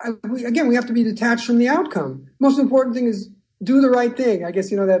 We have to be detached from the outcome. Most important thing is do the right thing. I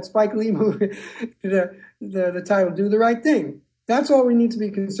guess, that Spike Lee movie, the title, Do the Right Thing. That's all we need to be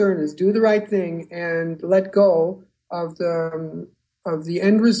concerned is do the right thing and let go of the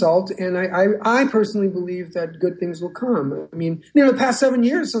end result. And I personally believe that good things will come. I mean, the past 7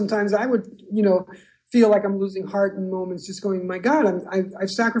 years, sometimes I would, feel like I'm losing heart in moments, just going, my God, I've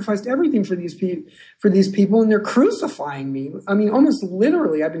sacrificed everything for these people, and they're crucifying me. I mean, almost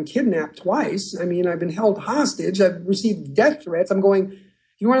literally, I've been kidnapped twice. I mean, I've been held hostage. I've received death threats. I'm going,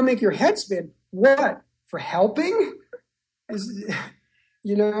 you want to make your head spin? What? For helping?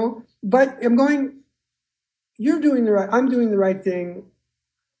 But I'm going, I'm doing the right thing.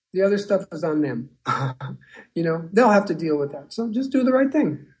 The other stuff is on them. They'll have to deal with that. So just do the right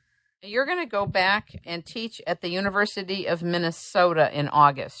thing. You're going to go back and teach at the University of Minnesota in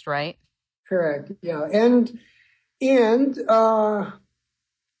August, right? Correct. Yeah. And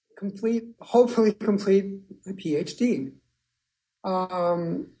hopefully complete a PhD.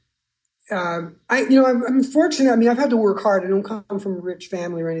 I'm fortunate. I mean, I've had to work hard. I don't come from a rich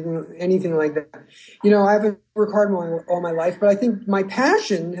family or anything like that. I haven't worked hard all my life, but I think my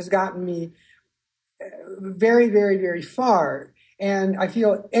passion has gotten me very, very, very far. And I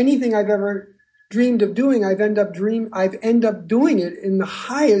feel anything I've ever dreamed of doing, I've end up doing it in the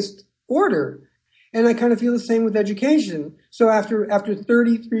highest order. And I kind of feel the same with education. So after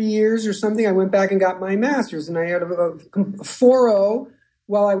 33 years or something, I went back and got my master's, and I had a 4.0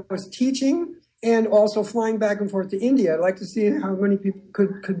 while I was teaching, and also flying back and forth to India. I'd like to see how many people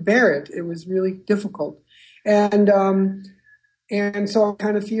could bear it. It was really difficult. And so I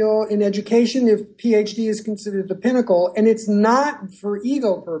kind of feel in education, if PhD is considered the pinnacle, and it's not for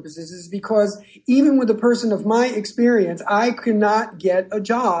ego purposes, is because even with a person of my experience, I could not get a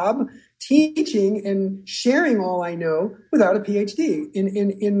job teaching and sharing all I know without a PhD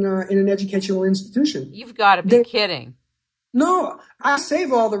in an educational institution. You've got to be kidding. No, I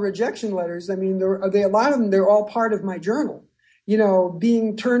save all the rejection letters. I mean, a lot of them, they're all part of my journal,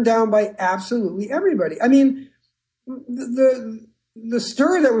 being turned down by absolutely everybody. I mean, the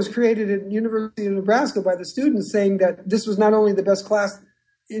stir that was created at University of Nebraska by the students saying that this was not only the best class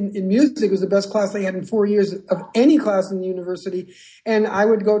in music, it was the best class they had in 4 years of any class in the university. And I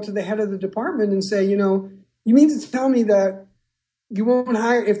would go to the head of the department and say, you mean to tell me that you won't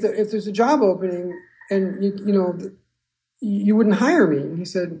hire if there's a job opening and you wouldn't hire me? And he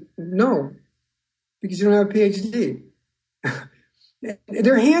said, no, because you don't have a PhD.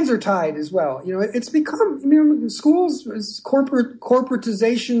 Their hands are tied as well. It's become, schools is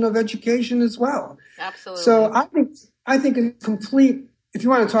corporatization of education as well. Absolutely. So I think it's complete. If you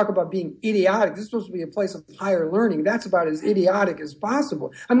want to talk about being idiotic, this is supposed to be a place of higher learning. That's about as idiotic as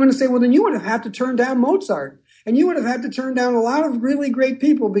possible. I'm going to say, well, then you would have had to turn down Mozart. And you would have had to turn down a lot of really great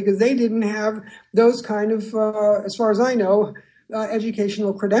people because they didn't have those kind of, as far as I know,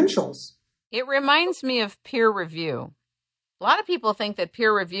 educational credentials. It reminds me of peer review. A lot of people think that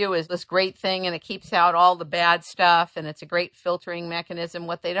peer review is this great thing and it keeps out all the bad stuff and it's a great filtering mechanism.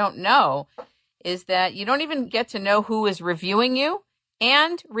 What they don't know is that you don't even get to know who is reviewing you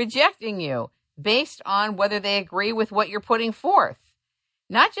and rejecting you based on whether they agree with what you're putting forth.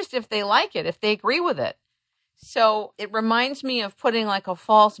 Not just if they like it, if they agree with it. So it reminds me of putting like a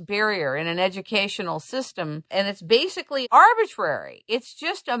false barrier in an educational system, and it's basically arbitrary. It's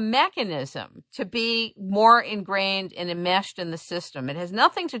just a mechanism to be more ingrained and enmeshed in the system. It has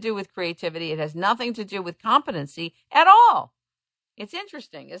nothing to do with creativity. It has nothing to do with competency at all. It's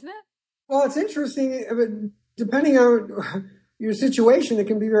interesting, isn't it? Well, it's interesting, but depending on your situation, it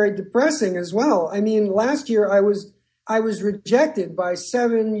can be very depressing as well. I mean, last year I was rejected by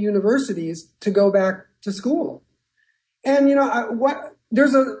 7 universities to go back to school. And,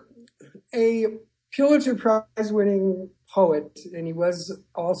 there's a Pulitzer Prize winning poet, and he was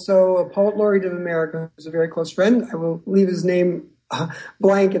also a poet laureate of America, who's a very close friend. I will leave his name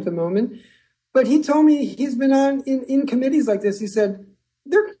blank at the moment. But he told me he's been on in committees like this. He said,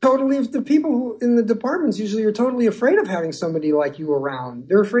 the people who in the departments usually are totally afraid of having somebody like you around.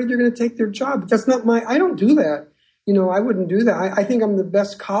 They're afraid you're going to take their job. That's not I don't do that. I wouldn't do that. I think I'm the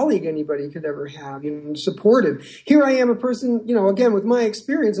best colleague anybody could ever have, supportive. Here I am, a person, again, with my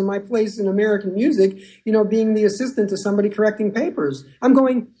experience and my place in American music, being the assistant to somebody correcting papers. I'm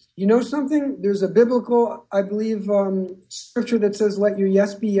going, something? There's a biblical, I believe, scripture that says, let your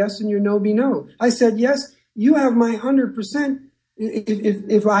yes be yes and your no be no. I said, yes, you have my 100%.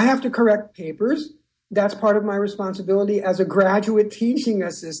 If I have to correct papers, that's part of my responsibility as a graduate teaching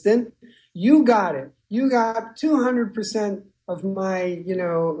assistant. You got it. You got 200% of my,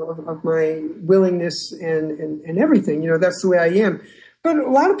 of my willingness and everything. That's the way I am. But a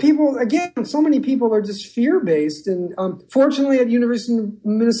lot of people, again, so many people are just fear-based. And fortunately, at University of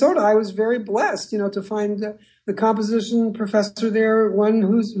Minnesota, I was very blessed, to find the composition professor there, one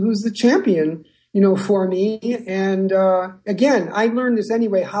who's the champion, for me. And again, I learned this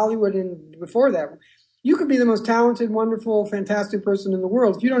anyway, Hollywood and before that. You could be the most talented, wonderful, fantastic person in the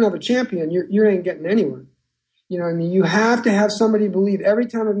world. If you don't have a champion, you ain't getting anywhere. You have to have somebody believe. Every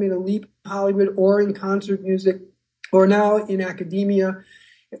time I've made a leap in Hollywood or in concert music or now in academia,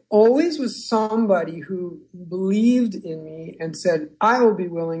 it always was somebody who believed in me and said, I will be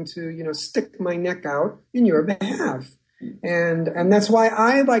willing to, stick my neck out in your behalf. And that's why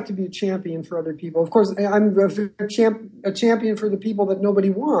I like to be a champion for other people. Of course, I'm a champion for the people that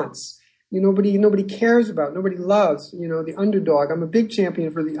nobody wants. Nobody cares about, nobody loves, the underdog. I'm a big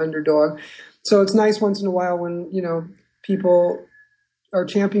champion for the underdog. So it's nice once in a while when, people are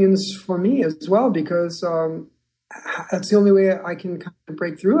champions for me as well, because that's the only way I can kind of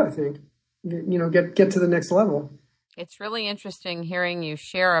break through, I think, get to the next level. It's really interesting hearing you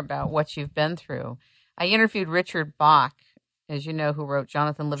share about what you've been through. I interviewed Richard Bach, as you know, who wrote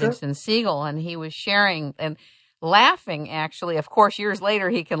Jonathan Livingston Seagull, and he was sharing and laughing, actually. Of course, years later,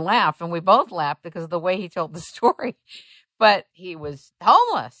 he can laugh, and we both laughed because of the way he told the story. But he was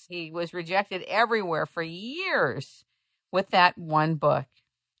homeless. He was rejected everywhere for years with that one book.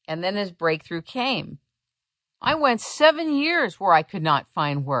 And then his breakthrough came. I went 7 years where I could not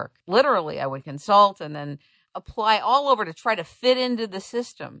find work. Literally, I would consult and then apply all over to try to fit into the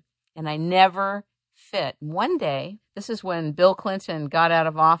system. And I never fit. One day, this is when Bill Clinton got out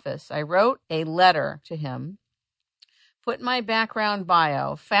of office, I wrote a letter to him, put my background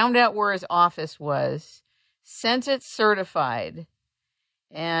bio, found out where his office was, sent it certified.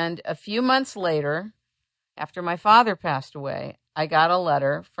 And a few months later, after my father passed away, I got a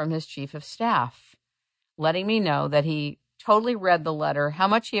letter from his chief of staff letting me know that he totally read the letter, how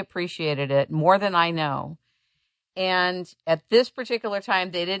much he appreciated it, more than I know. And at this particular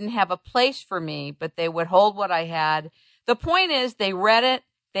time, they didn't have a place for me, but they would hold what I had. The point is, they read it,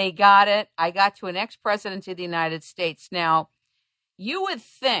 they got it. I got to an ex-president of the United States. Now, you would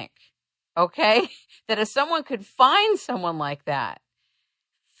think, okay, that if someone could find someone like that,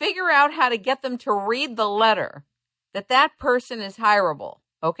 figure out how to get them to read the letter, that person is hireable,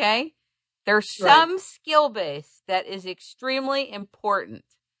 okay? There's some skill base that is extremely important.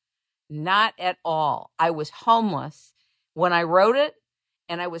 Not at all. I was homeless when I wrote it,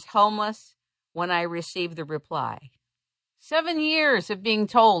 and I was homeless when I received the reply. 7 years of being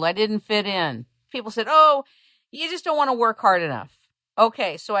told I didn't fit in. People said, oh, you just don't want to work hard enough.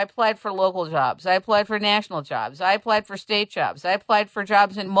 Okay, so I applied for local jobs. I applied for national jobs. I applied for state jobs. I applied for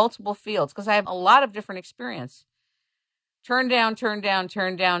jobs in multiple fields because I have a lot of different experience. Turn down, turn down,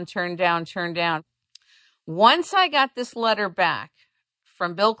 turn down, turn down, turn down. Once I got this letter back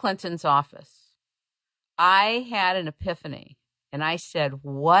from Bill Clinton's office, I had an epiphany, and I said,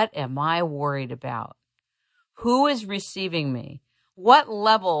 what am I worried about? Who is receiving me? What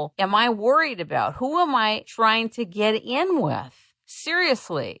level am I worried about? Who am I trying to get in with?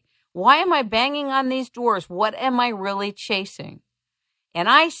 Seriously, why am I banging on these doors? What am I really chasing? And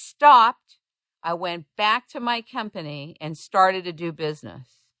I stopped. I went back to my company and started to do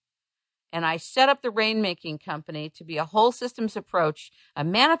business. And I set up the Rainmaking Company to be a whole systems approach, a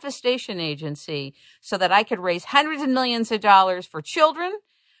manifestation agency, so that I could raise hundreds of millions of dollars for children,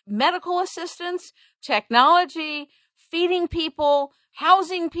 medical assistance, technology, feeding people,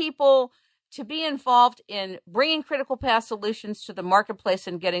 housing people, to be involved in bringing critical path solutions to the marketplace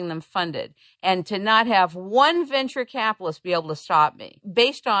and getting them funded, and to not have one venture capitalist be able to stop me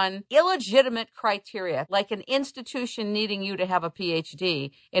based on illegitimate criteria, like an institution needing you to have a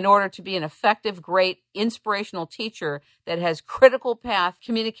PhD in order to be an effective, great, inspirational teacher that has critical path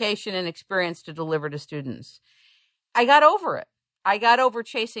communication and experience to deliver to students. I got over it. I got over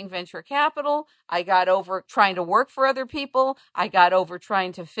chasing venture capital. I got over trying to work for other people. I got over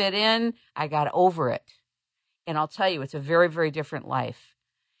trying to fit in. I got over it. And I'll tell you, it's a very, very different life.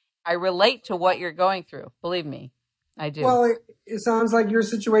 I relate to what you're going through. Believe me, I do. Well, it sounds like your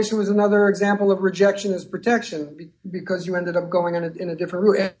situation was another example of rejection as protection because you ended up going in a different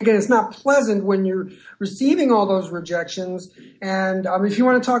route. And again, it's not pleasant when you're receiving all those rejections. And if you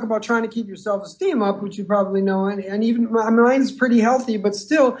want to talk about trying to keep your self-esteem up, which you probably know, and even mine's pretty healthy, but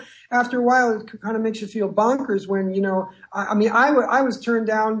still, after a while, it kind of makes you feel bonkers when, I was turned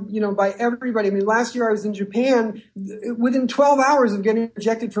down, by everybody. Last year I was in Japan within 12 hours of getting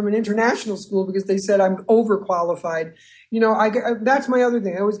rejected from an international school because they said I'm overqualified. That's my other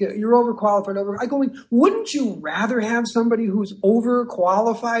thing. I always get, you're overqualified. I go, wouldn't you rather have somebody who's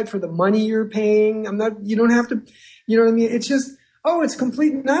overqualified for the money you're paying? You don't have to, you know what I mean? It's just, it's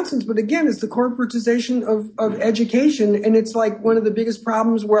complete nonsense. But again, it's the corporatization of education. And it's like one of the biggest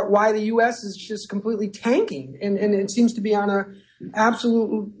problems why the U.S. is just completely tanking. And it seems to be on a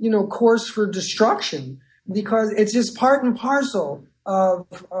absolute, course for destruction because it's just part and parcel of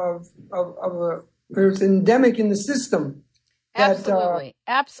it's endemic in the system. Absolutely.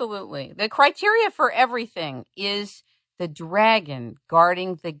 The criteria for everything is the dragon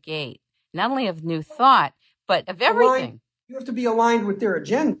guarding the gate, not only of new thought, but of everything. You have to be aligned with their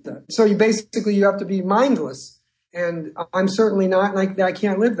agenda. So you have to be mindless. And I'm certainly not, and I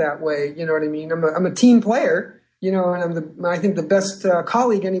can't live that way. You know what I mean? I'm a team player, and I think the best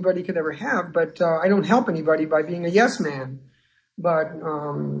colleague anybody could ever have, but I don't help anybody by being a yes man.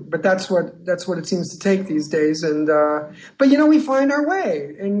 But that's what it seems to take these days. And, but we find our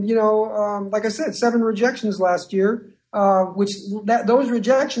way. And, like I said, 7 rejections last year, those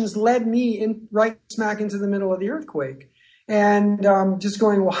rejections led me right smack into the middle of the earthquake. And, just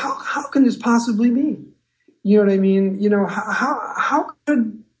going, well, how can this possibly be? You know what I mean?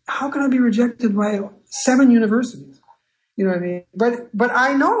 How could I be rejected by 7 universities? You know what I mean? But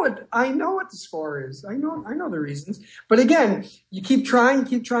I know what the score is. I know the reasons. But again, you keep trying.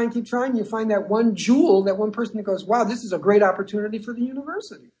 You find that one jewel, that one person that goes, wow, this is a great opportunity for the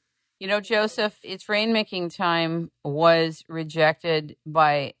university. Joseph, It's Rainmaking Time was rejected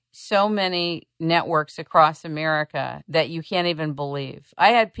by so many networks across America that you can't even believe.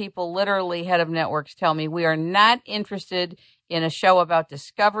 I had people, literally head of networks, tell me we are not interested in a show about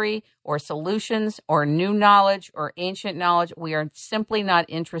discovery or solutions or new knowledge or ancient knowledge. We are simply not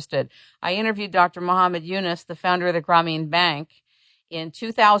interested. I interviewed Dr. Muhammad Yunus, the founder of the Grameen Bank, in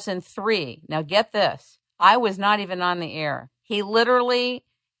 2003. Now get this. I was not even on the air. He literally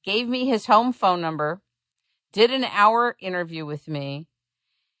gave me his home phone number, did an hour interview with me,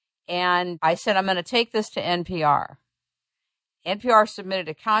 and I said, I'm going to take this to NPR. NPR submitted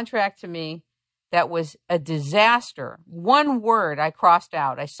a contract to me that was a disaster. One word I crossed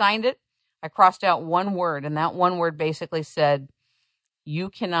out. I signed it. I crossed out one word, and that one word basically said, you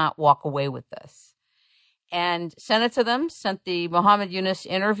cannot walk away with this. And sent it to them, sent the Muhammad Yunus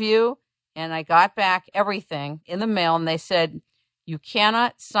interview, and I got back everything in the mail, and they said, you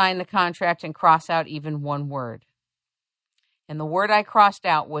cannot sign the contract and cross out even one word. And the word I crossed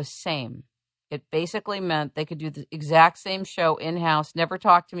out was same. It basically meant they could do the exact same show in-house, never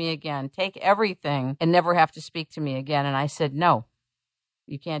talk to me again, take everything, and never have to speak to me again. And I said, no,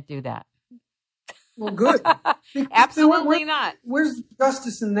 you can't do that. Well, good. Absolutely not. Where's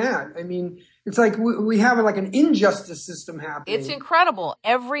justice in that? I mean, it's like we have like an injustice system happening. It's incredible.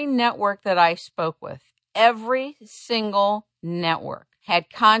 Every network that I spoke with, every single network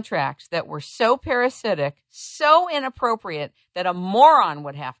had contracts that were so parasitic, so inappropriate that a moron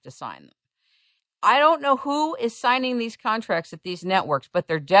would have to sign them. I don't know who is signing these contracts at these networks, but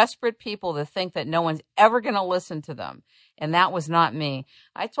they're desperate people that think that no one's ever going to listen to them. And that was not me.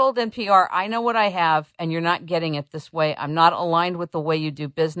 I told NPR, I know what I have, and you're not getting it this way. I'm not aligned with the way you do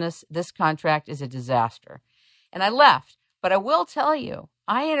business. This contract is a disaster. And I left. But I will tell you,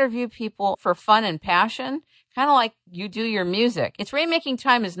 I interview people for fun and passion, kind of like you do your music. It's Rainmaking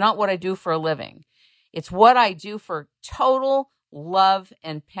Time is not what I do for a living. It's what I do for total love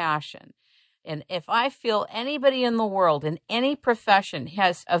and passion. And if I feel anybody in the world, in any profession,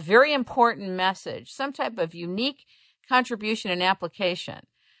 has a very important message, some type of unique contribution and application,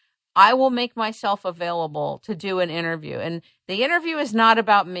 I will make myself available to do an interview. And the interview is not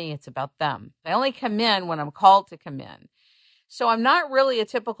about me, it's about them. I only come in when I'm called to come in. So I'm not really a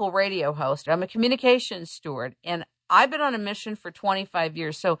typical radio host. I'm a communications steward, and I've been on a mission for 25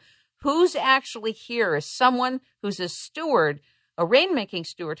 years. So who's actually here is someone who's a steward, a rainmaking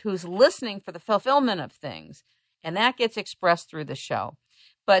steward, who's listening for the fulfillment of things. And that gets expressed through the show.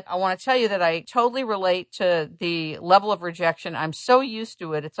 But I want to tell you that I totally relate to the level of rejection. I'm so used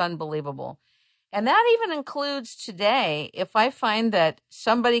to it. It's unbelievable. And that even includes today, if I find that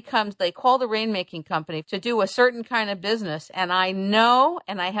somebody comes, they call the rainmaking company to do a certain kind of business, and I know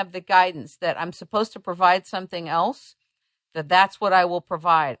and I have the guidance that I'm supposed to provide something else, that's what I will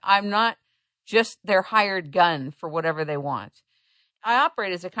provide. I'm not just their hired gun for whatever they want. I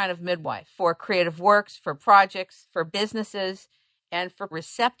operate as a kind of midwife for creative works, for projects, for businesses, and for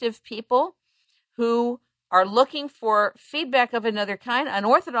receptive people who are looking for feedback of another kind,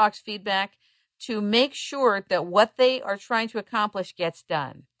 unorthodox feedback, to make sure that what they are trying to accomplish gets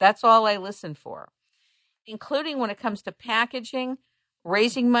done. That's all I listen for, including when it comes to packaging,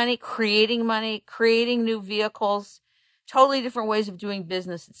 raising money, creating new vehicles, totally different ways of doing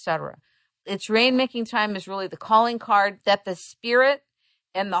business, etc. It's Rainmaking Time is really the calling card that the spirit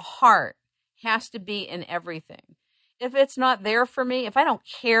and the heart has to be in everything. If it's not there for me, if I don't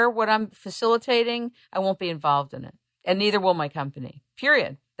care what I'm facilitating, I won't be involved in it. And neither will my company.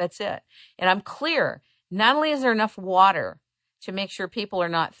 Period. That's it. And I'm clear. Not only is there enough water to make sure people are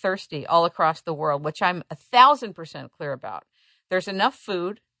not thirsty all across the world, which I'm 1,000% clear about. There's enough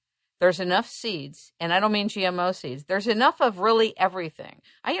food. There's enough seeds. And I don't mean GMO seeds. There's enough of really everything.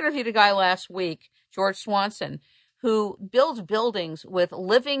 I interviewed a guy last week, George Swanson, who builds buildings with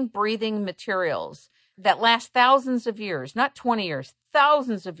living, breathing materials that last thousands of years, not 20 years,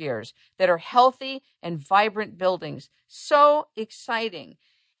 thousands of years, that are healthy and vibrant buildings. So exciting.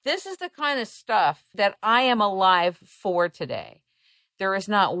 This is the kind of stuff that I am alive for today. There is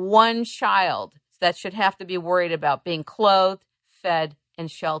not one child that should have to be worried about being clothed, fed, and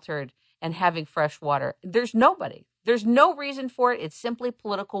sheltered and having fresh water. There's nobody. There's no reason for it. It's simply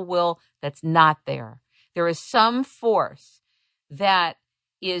political will that's not there. There is some force that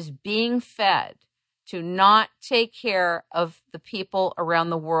is being fed to not take care of the people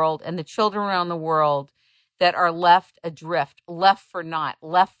around the world and the children around the world that are left adrift, left for naught,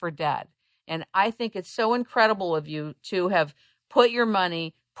 left for dead. And I think it's so incredible of you to have put your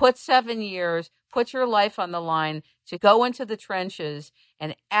money, put 7 years, put your life on the line to go into the trenches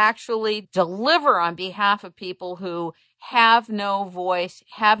and actually deliver on behalf of people who have no voice,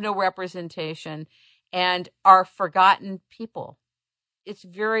 have no representation, and are forgotten people. It's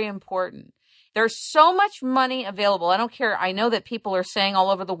very important. There's so much money available. I don't care. I know that people are saying all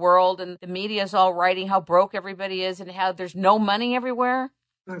over the world, and the media is all writing how broke everybody is and how there's no money everywhere.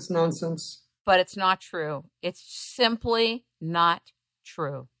 That's nonsense. But it's not true. It's simply not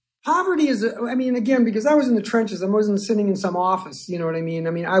true. Poverty is, again, because I was in the trenches, I wasn't sitting in some office, you know what I mean?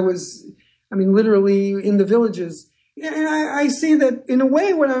 I was literally in the villages. And I see that in a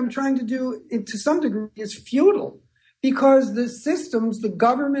way what I'm trying to do to some degree is futile. because the systems, the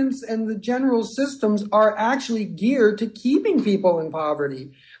governments and the general systems are actually geared to keeping people in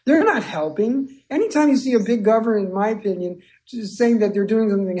poverty. They're not helping. Anytime you see a big government, in my opinion, just saying that they're doing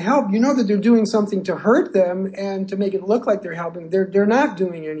something to help, you know that they're doing something to hurt them and to make it look like they're helping. They're not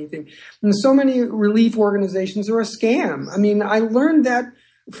doing anything. And so many relief organizations are a scam. I mean, I learned that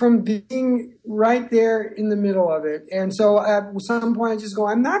from being right there in the middle of it. And so at some point I just go,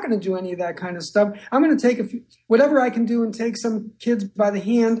 I'm not going to do any of that kind of stuff. I'm going to take whatever I can do and take some kids by the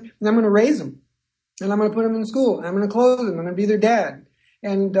hand, and I'm going to raise them, and I'm going to put them in school, and I'm going to clothe them, I'm going to be their dad.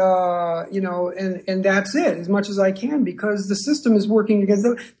 And, and that's it, as much as I can, because the system is working against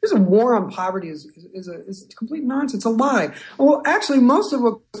them. There's a war on poverty is complete nonsense, a lie. Well, actually, most of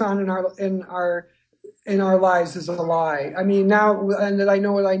what goes on in our lives is a lie. I mean, now, and that I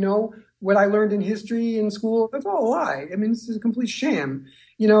know what I learned in history in school, that's all a lie. I mean, this is a complete sham,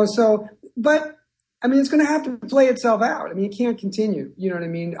 but I mean, it's going to have to play itself out. I mean, it can't continue. You know what I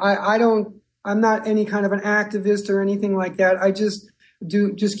mean? I'm not any kind of an activist or anything like that. I just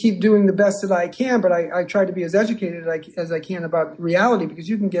keep doing the best that I can, but I try to be as educated as I can about reality, because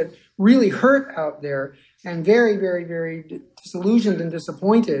you can get really hurt out there and very, very, very disillusioned and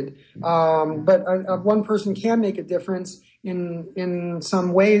disappointed. But one person can make a difference in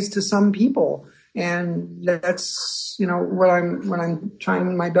some ways to some people. And that's, what I'm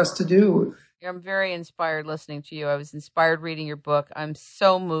trying my best to do. I'm very inspired listening to you. I was inspired reading your book. I'm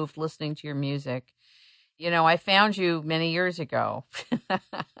so moved listening to your music. I found you many years ago,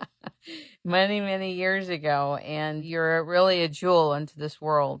 many years ago, and you're really a jewel into this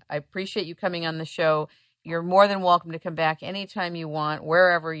world. I appreciate you coming on the show. You're more than welcome to come back anytime you want,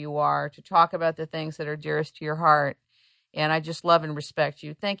 wherever you are, to talk about the things that are dearest to your heart. And I just love and respect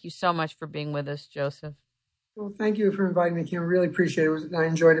you. Thank you so much for being with us, Joseph. Well, thank you for inviting me, Kim. Really appreciate it. I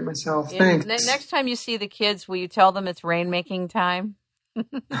enjoyed it myself. Thanks. Next time you see the kids, will you tell them it's rainmaking time?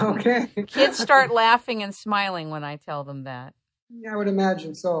 Okay. Kids start laughing and smiling when I tell them that. Yeah, I would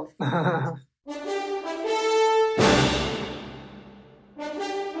imagine so.